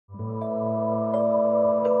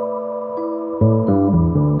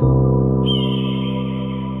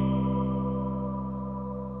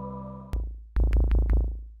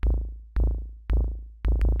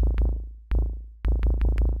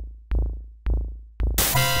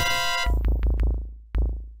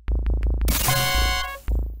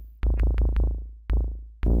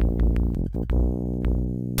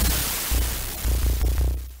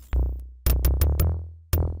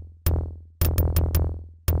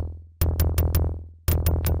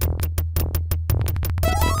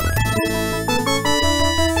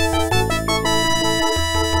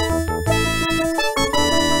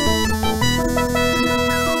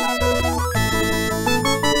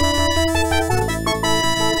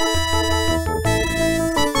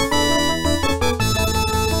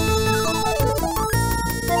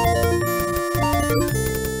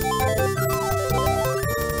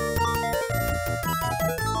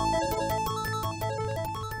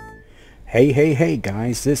Hey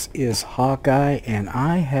guys, this is Hawkeye and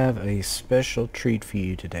I have a special treat for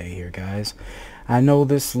you today here guys. I know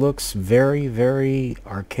this looks very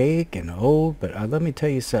archaic and old, but let me tell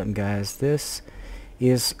you something guys. This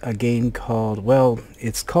is a game called, well,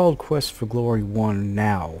 it's called Quest for Glory 1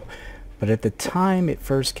 now, but at the time it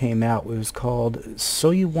first came out it was called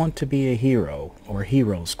So You Want to Be a Hero, or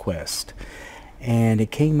Hero's Quest. And it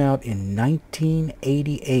came out in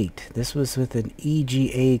 1988. This was with an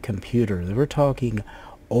EGA computer. We're talking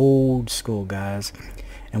old school guys.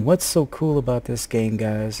 And what's so cool about this game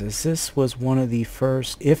guys is this was one of the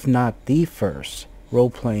first, if not the first,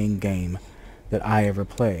 role-playing game that I ever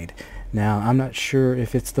played. Now I'm not sure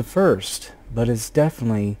if it's the first, but it's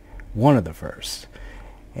definitely one of the first.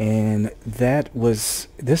 And this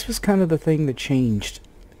was kind of the thing that changed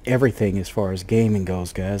everything as far as gaming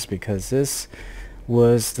goes guys, because this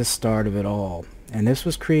was the start of it all. And this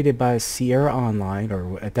was created by Sierra Online,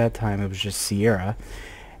 or at that time it was just Sierra.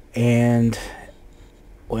 And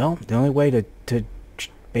well, the only way to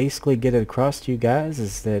basically get it across to you guys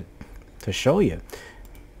is to show you.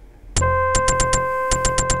 Now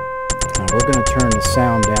we're going to turn the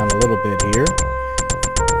sound down a little bit here.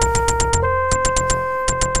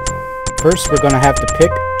 First we're going to have to pick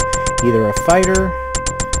either a fighter,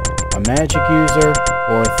 a magic user,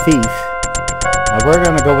 or a thief. Now we're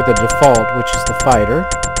going to go with the default, which is the fighter.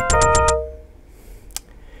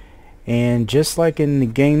 And just like in the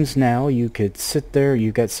games now, you could sit there,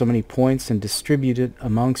 you got so many points and distribute it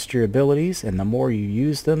amongst your abilities, and the more you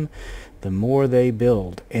use them, the more they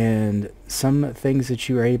build. And some things that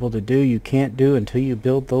you are able to do, you can't do until you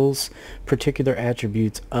build those particular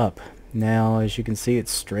attributes up. Now, as you can see,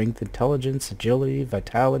 it's strength, intelligence, agility,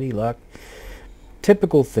 vitality, luck.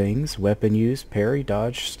 Typical things: weapon use, parry,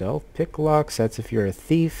 dodge, stealth, pick locks, that's if you're a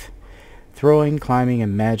thief, throwing, climbing,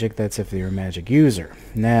 and magic, that's if you're a magic user.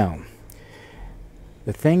 Now,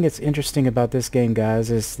 the thing that's interesting about this game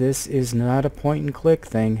guys is this is not a point and click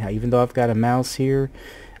thing. Even though I've got a mouse here,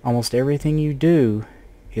 almost everything you do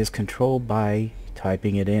is controlled by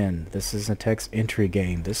typing it in. This is a text entry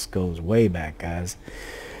game. This goes way back guys.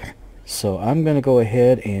 So I'm going to go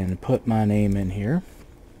ahead and put my name in here.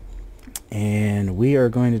 And we are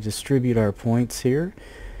going to distribute our points here.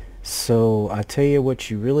 So I tell you what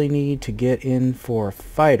you really need to get in for a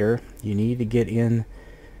fighter. You need to get in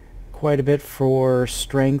quite a bit for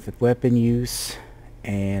strength, weapon use,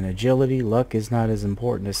 and agility. Luck is not as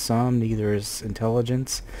important as some, neither is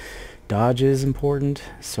intelligence. Dodge is important,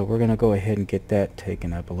 so we're going to go ahead and get that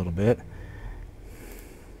taken up a little bit.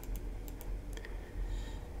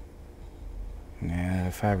 Now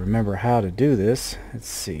if I remember how to do this, let's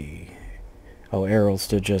see. Oh, arrows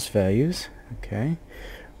to adjust values. Okay,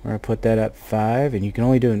 we're going to put that up 5, and you can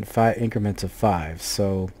only do it in 5 increments of 5.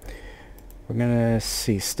 So we're going to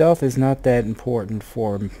see, stealth is not that important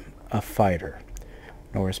for a fighter,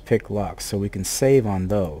 nor is pick locks, so we can save on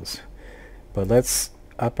those. But let's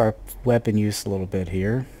up our weapon use a little bit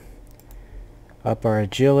here, up our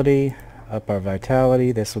agility, up our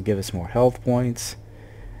vitality. This will give us more health points.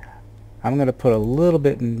 I'm going to put a little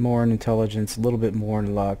bit more in intelligence, a little bit more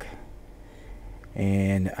in luck,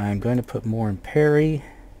 and I'm going to put more in parry,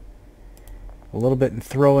 a little bit in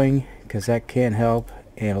throwing because that can help,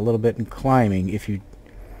 and a little bit in climbing. If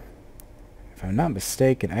I'm not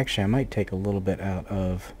mistaken, actually I might take a little bit out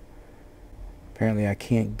of, apparently I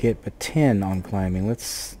can't get but 10 on climbing.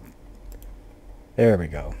 There we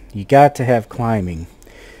go. You got to have climbing,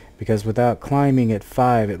 because without climbing at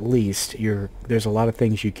 5 at least, there's a lot of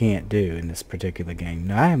things you can't do in this particular game.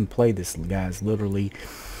 Now I haven't played this guys literally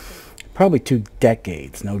probably 2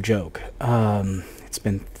 decades, no joke. It's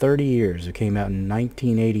been 30 years. It came out in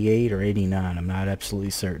 1988 or 89, I'm not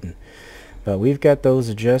absolutely certain. But we've got those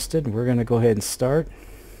adjusted. We're going to go ahead and start.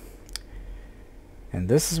 And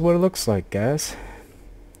this is what it looks like, guys.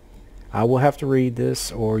 I will have to read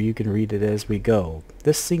this, or you can read it as we go.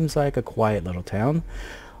 This seems like a quiet little town.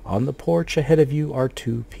 On the porch ahead of you are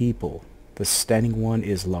 2 people. The standing one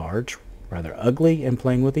is large, rather ugly, and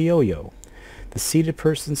playing with a yo-yo. The seated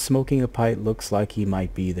person smoking a pipe looks like he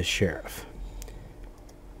might be the sheriff.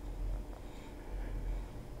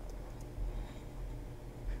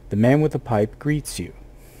 The man with the pipe greets you.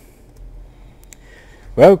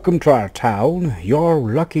 Welcome to our town. You're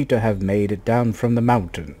lucky to have made it down from the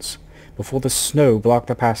mountains before the snow blocked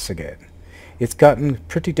the pass again. It's gotten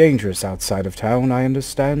pretty dangerous outside of town, I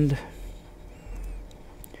understand.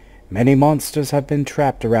 Many monsters have been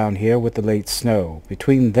trapped around here with the late snow.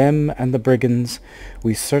 Between them and the brigands,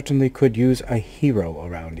 we certainly could use a hero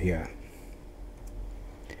around here.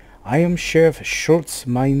 I am Sheriff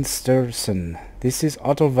Schultzmeisterson. This is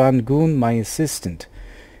Otto van Goon, my assistant.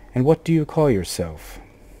 And what do you call yourself?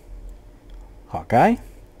 Hawkeye?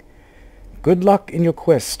 Good luck in your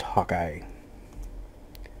quest, Hawkeye.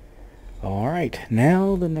 Alright,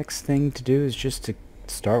 now the next thing to do is just to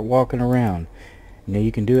start walking around. Now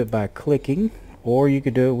you can do it by clicking, or you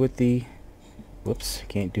could do it with the... Whoops,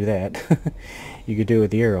 can't do that. You could do it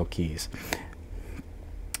with the arrow keys.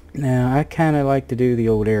 Now, I kind of like to do the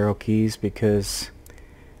old arrow keys because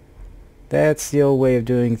that's the old way of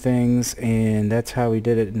doing things, and that's how we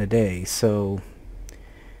did it in the day. So,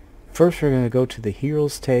 first we're going to go to the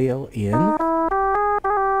Hero's Tale Inn.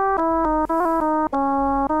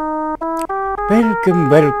 Welcome,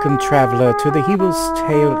 welcome, traveler, to the Hero's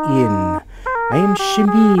Tale Inn. I am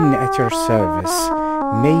Shimeen at your service.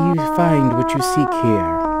 May you find what you seek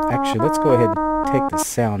here. Actually, let's go ahead and take the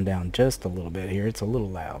sound down just a little bit here. It's a little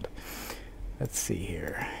loud. Let's see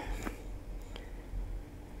here.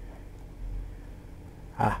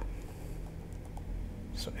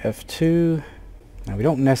 So F2. Now we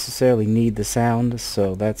don't necessarily need the sound,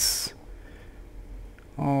 so that's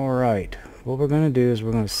alright. What we're going to do is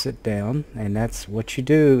we're going to sit down, and that's what you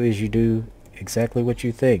do, is you do exactly what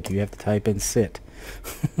you think. You have to type in sit.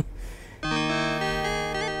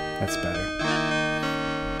 That's better.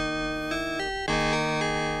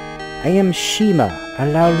 I am Shima.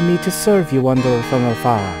 Allow me to serve you wonder from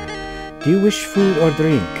afar. Do you wish food or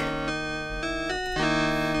drink?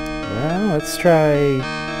 Well, let's try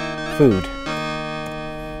food.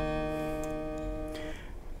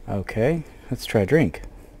 Okay, let's try drink.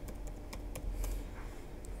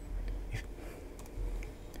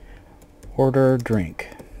 Order drink.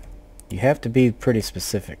 You have to be pretty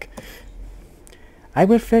specific. I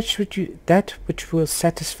will fetch that which will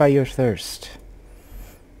satisfy your thirst.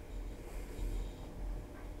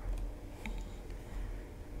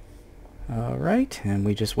 Alright, and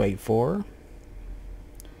we just wait for her.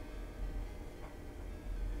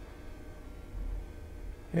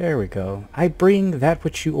 There we go. I bring that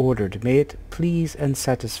which you ordered. May it please and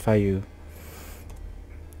satisfy you.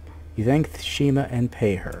 You thank Shima and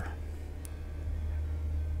pay her.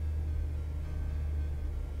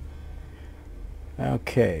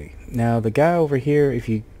 Okay, now the guy over here, if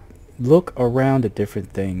you look around at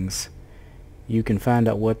different things, you can find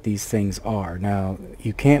out what these things are. Now,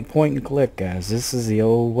 you can't point and click, guys. This is the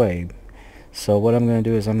old way. So what I'm going to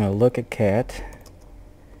do is I'm going to look at cat.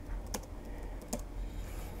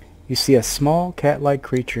 You see a small cat-like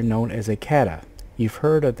creature known as a kata. You've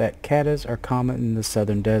heard of that katas are common in the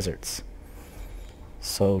southern deserts.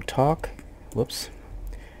 So talk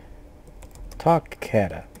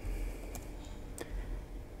kata.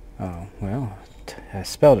 Oh, well, I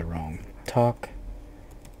spelled it wrong. Talk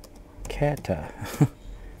kata.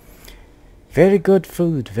 Very good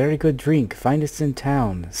food, very good drink. Find us in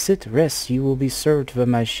town. Sit, rest, you will be served by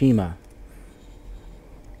my Shima.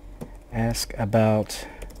 Ask about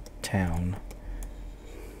town.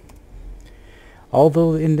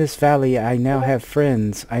 Although in this valley I now have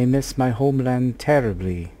friends, I miss my homeland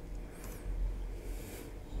terribly.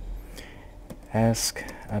 Ask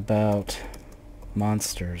about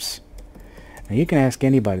monsters. Now you can ask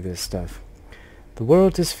anybody this stuff. The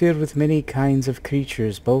world is filled with many kinds of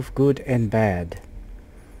creatures, both good and bad.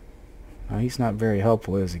 Oh, he's not very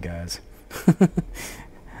helpful, is he, guys?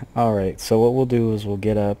 Alright, so what we'll do is we'll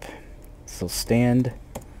get up. So stand.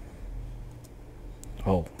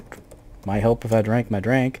 Oh, might help if I drank my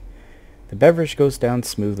drink. The beverage goes down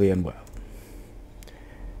smoothly and well.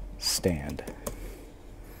 Stand.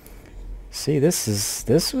 See, this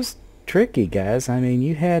was tricky, guys. I mean,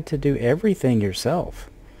 you had to do everything yourself.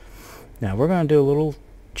 Now we're going to do a little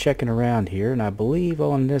checking around here, and I believe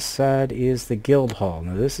on this side is the guild hall.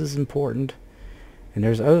 Now this is important, and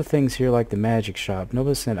there's other things here like the magic shop.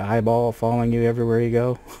 Notice an eyeball following you everywhere you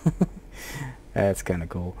go. That's kind of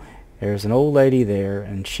cool. There's an old lady there,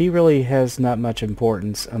 and she really has not much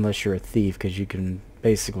importance unless you're a thief, because you can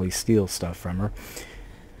basically steal stuff from her.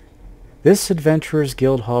 This Adventurers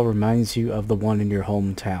Guild Hall reminds you of the one in your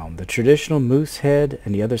hometown. The traditional moose head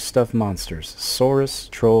and the other stuffed monsters. Saurus,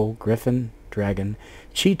 troll, griffin, dragon,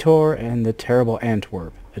 cheetor, and the terrible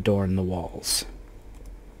Antwerp adorn the walls.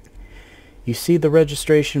 You see the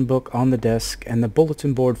registration book on the desk and the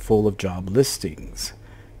bulletin board full of job listings.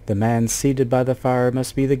 The man seated by the fire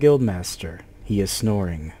must be the guildmaster. He is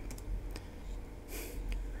snoring.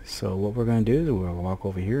 So what we're going to do is we'll walk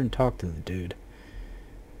over here and talk to the dude.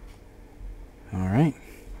 Alright.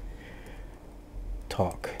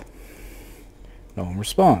 Talk. No one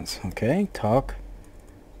responds. Okay, talk.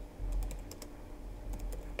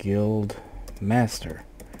 Guild Master.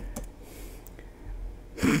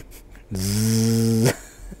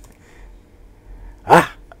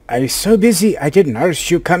 I'm so busy I didn't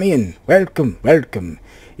notice you come in. Welcome, welcome.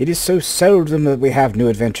 It is so seldom that we have new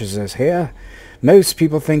adventurers here. Most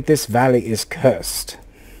people think this valley is cursed.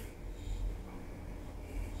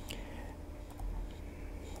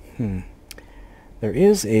 There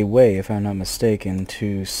is a way, if I'm not mistaken,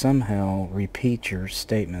 to somehow repeat your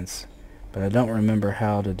statements, but I don't remember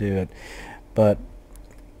how to do it. But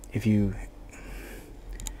if you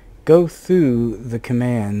go through the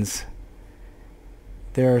commands,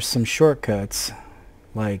 there are some shortcuts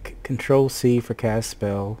like Control C for cast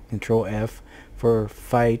spell, Control F for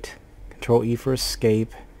fight, Control E for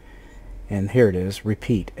escape, and here it is,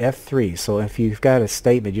 repeat, F3. So if you've got a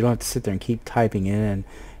statement, you don't have to sit there and keep typing it in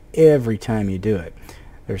every time you do it.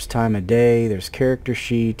 There's time of day, there's character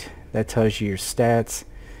sheet, that tells you your stats,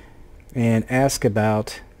 and ask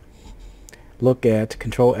about, look at,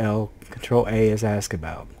 Control L, Control A is ask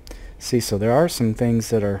about. See, so there are some things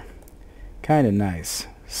that are kind of nice.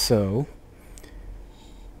 So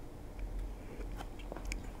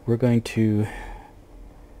we're going to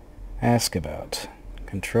ask about,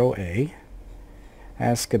 Control A,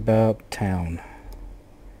 ask about town,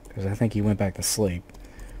 because I think he went back to sleep.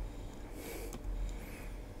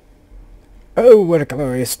 Oh, what a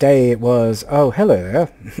glorious day it was. Oh, hello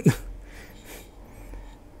there.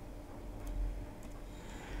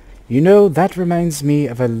 You know, that reminds me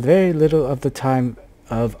of a very little of the time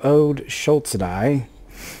of old Schultz and I.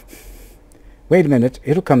 Wait a minute,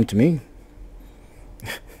 it'll come to me.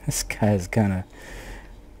 This guy's kinda...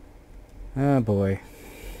 oh boy.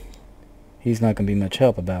 He's not gonna be much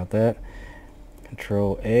help about that.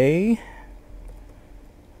 Control A.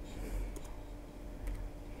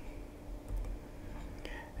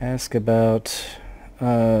 Ask about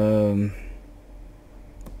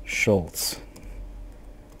Schultz.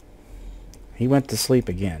 He went to sleep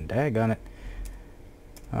again. Daggone it.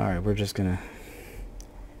 Alright, we're just gonna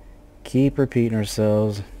keep repeating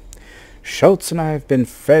ourselves. Schultz and I have been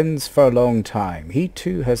friends for a long time. He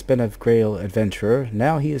too has been a Grail adventurer.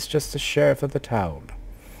 Now he is just the sheriff of the town.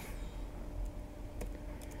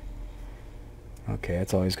 Okay,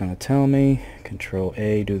 that's all he's gonna tell me. Control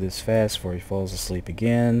A, do this fast before he falls asleep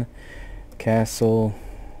again. Castle.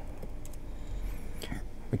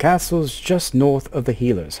 The castle is just north of the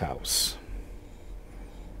healer's house.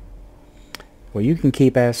 Well, you can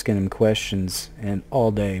keep asking him questions and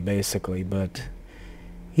all day, basically, but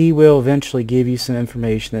he will eventually give you some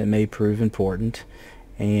information that may prove important.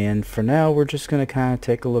 And for now, we're just going to kind of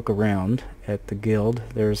take a look around at the guild.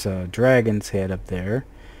 There's a dragon's head up there.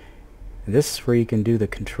 This is where you can do the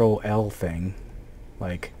Control L thing.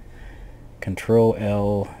 Like, Control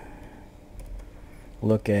L,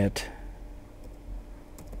 look at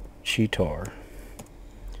Cheetor.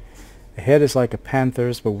 The head is like a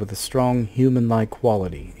panther's, but with a strong human-like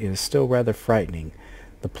quality. It is still rather frightening.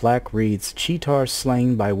 The plaque reads, Cheetor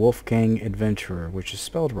slain by Wolfgang Adventurer, which is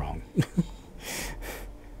spelled wrong.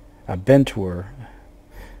 Adventurer.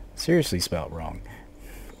 Seriously spelled wrong.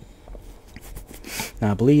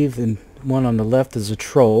 Now I believe the one on the left is a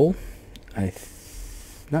troll. I'm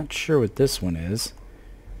not sure what this one is.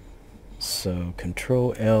 So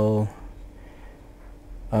Control L,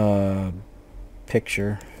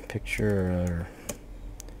 picture, or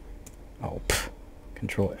oh,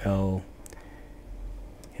 Control L,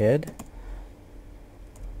 head.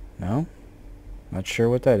 No, not sure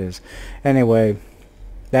what that is. Anyway,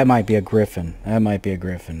 that might be a griffin. That might be a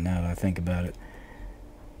griffin. Now that I think about it.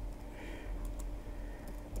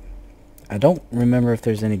 I don't remember if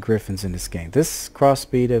there's any griffins in this game. This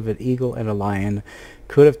crossbreed of an eagle and a lion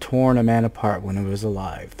could have torn a man apart when it was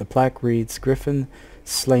alive. The plaque reads, Griffin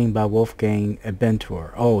slain by Wolfgang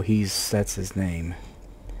Adventurer. Oh, that's his name.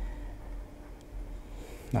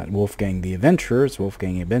 Not Wolfgang the Adventurer, it's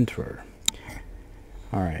Wolfgang Adventurer.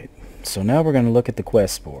 Alright, so now we're going to look at the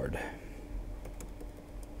quest board.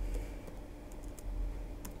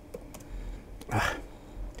 The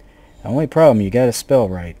only problem, you got to spell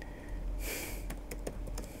right.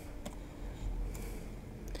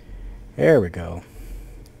 There we go.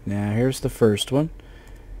 Now here's the first one.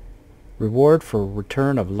 Reward for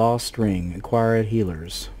return of lost ring. Acquire at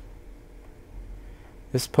healers.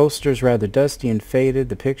 This poster is rather dusty and faded.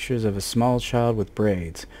 The pictures of a small child with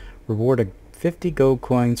braids. Reward of 50 gold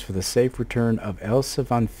coins for the safe return of Elsa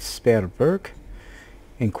von Sperlberg.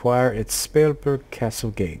 Inquire at Sperlberg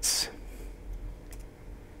Castle gates.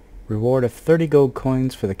 Reward of 30 gold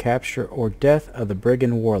coins for the capture or death of the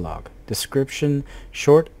brigand warlock. Description: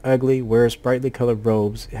 short, ugly, wears brightly colored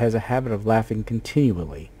robes, has a habit of laughing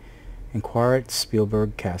continually. Inquire at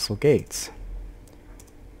Spielberg Castle gates.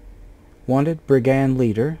 Wanted brigand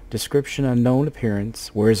leader. Description unknown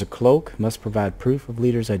appearance. Wears a cloak. Must provide proof of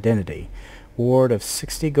leader's identity. Reward of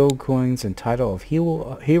 60 gold coins and title of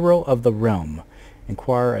Hero of the Realm.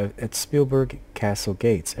 Inquire at Spielberg Castle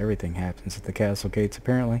Gates. Everything happens at the castle gates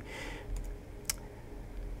apparently.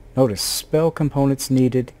 Notice spell components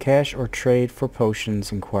needed. Cash or trade for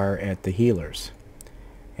potions. Inquire at the healers.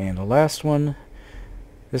 And the last one.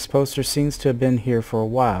 This poster seems to have been here for a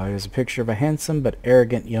while. It is a picture of a handsome but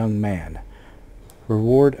arrogant young man.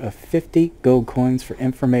 Reward of 50 gold coins for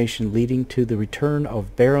information leading to the return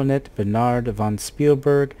of Baronet Bernard von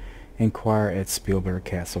Spielberg. Inquire at Spielberg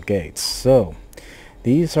Castle Gates. So,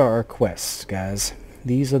 these are our quests, guys.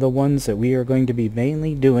 These are the ones that we are going to be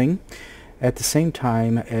mainly doing at the same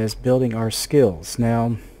time as building our skills.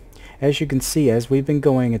 Now, as you can see, as we've been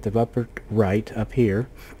going at the upper right up here,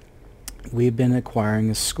 we've been acquiring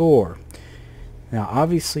a score. Now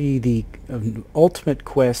obviously the ultimate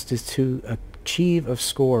quest is to achieve a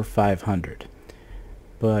score of 500,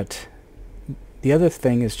 but the other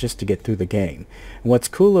thing is just to get through the game. And what's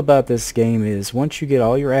cool about this game is once you get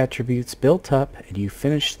all your attributes built up and you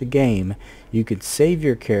finish the game, you can save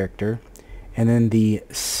your character, and then the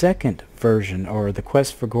second version, or the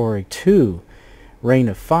quest for Glory 2, Reign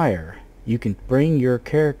of Fire, you can bring your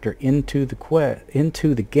character into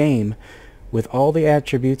the game with all the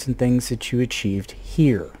attributes and things that you achieved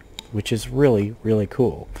here, which is really, really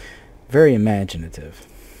cool. Very imaginative.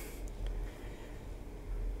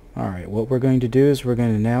 Alright, what we're going to do is we're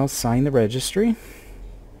going to now sign the registry.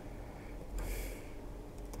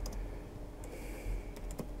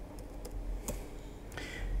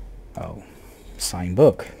 Oh, sign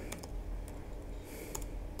book.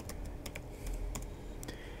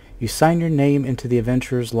 You sign your name into the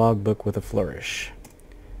adventurer's logbook with a flourish.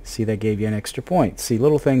 See, that gave you an extra point. See,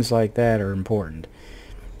 little things like that are important.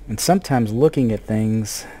 And sometimes looking at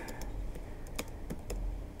things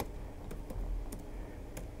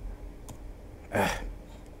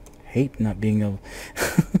hate not being able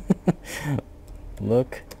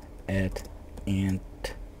look at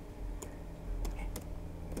Antwerp.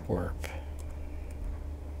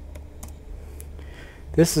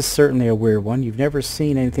 This is certainly a weird one. You've never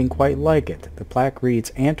seen anything quite like it. The plaque reads,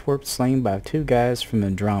 Antwerp slain by 2 guys from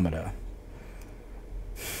Andromeda.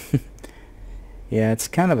 Yeah, it's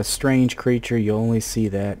kind of a strange creature. You only see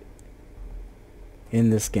that in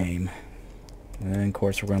this game. And then, of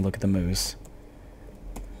course, we're going to look at the moose.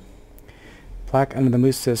 Plaque under the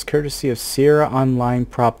moose says, courtesy of Sierra Online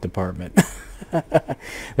Prop Department.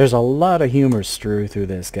 There's a lot of humor strewn through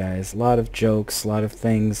this, guys. A lot of jokes, a lot of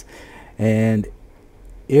things. And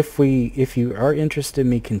if you are interested in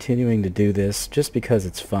me continuing to do this, just because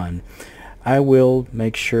it's fun, I will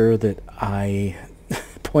make sure that I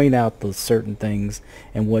point out those certain things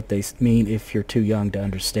and what they mean if you're too young to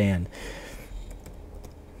understand.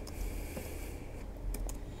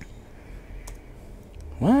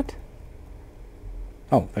 What?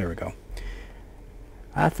 Oh, there we go.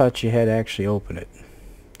 I thought you had to actually open it.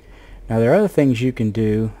 Now there are other things you can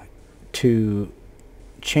do to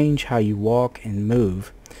change how you walk and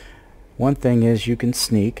move. One thing is you can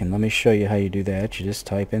sneak, and let me show you how you do that. You just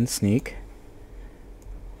type in sneak.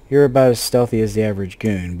 You're about as stealthy as the average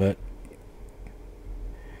goon, but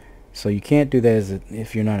so you can't do that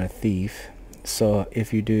if you're not a thief. So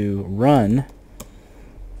if you do run,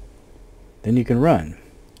 then you can run.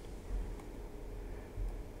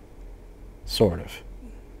 Sort of.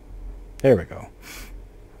 There we go.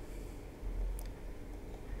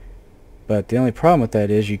 But the only problem with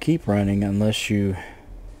that is you keep running unless you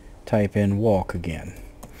type in walk again.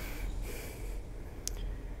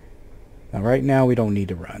 Now right now we don't need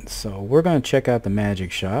to run, so we're going to check out the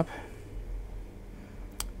magic shop.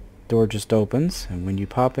 Door just opens, and when you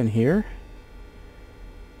pop in here,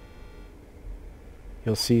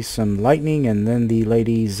 you'll see some lightning, and then the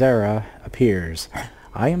lady Zara appears.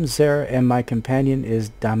 I am Zara, and my companion is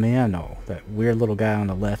Damiano, that weird little guy on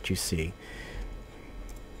the left you see.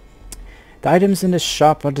 The items in this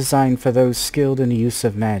shop are designed for those skilled in the use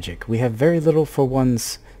of magic. We have very little for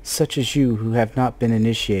ones such as you who have not been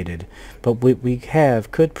initiated, but what we have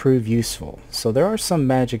could prove useful. So there are some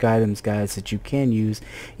magic items, guys, that you can use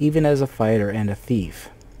even as a fighter and a thief.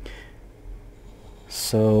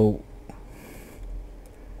 So,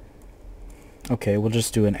 okay, we'll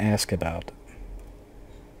just do an ask about.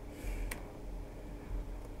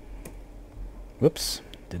 Whoops,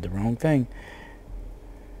 did the wrong thing.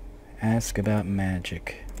 Ask about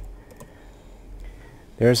magic.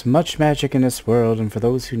 There is much magic in this world, and for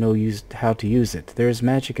those who know how to use it. There is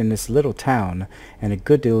magic in this little town, and a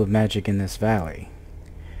good deal of magic in this valley.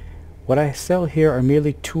 What I sell here are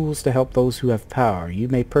merely tools to help those who have power. You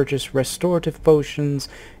may purchase restorative potions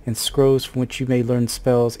and scrolls from which you may learn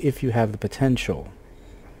spells if you have the potential.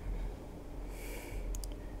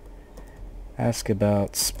 Ask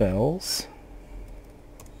about spells.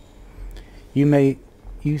 We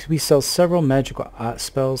sell several magical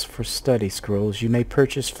spells for study scrolls. You may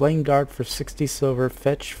purchase Flame Dart for 60 silver,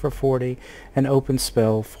 Fetch for 40, and Open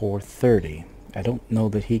Spell for 30. I don't know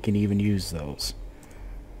that he can even use those.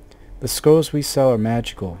 The scrolls we sell are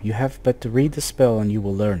magical. You have but to read the spell and you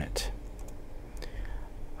will learn it.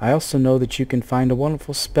 I also know that you can find a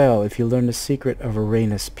wonderful spell if you learn the secret of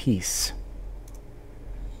Uranus Peace.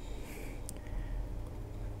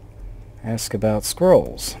 Ask about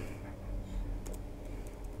scrolls.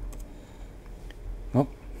 Oh,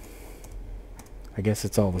 I guess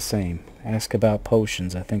it's all the same. Ask about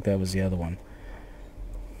potions. I think that was the other one.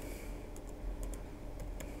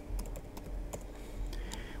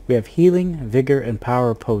 We have healing, vigor, and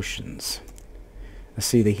power potions. Let's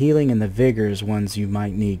see, the healing and the vigor is ones you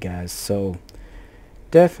might need, guys. So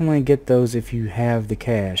definitely get those if you have the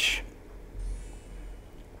cash.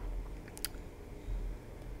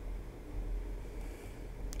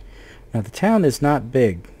 Now the town is not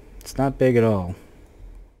big. It's not big at all.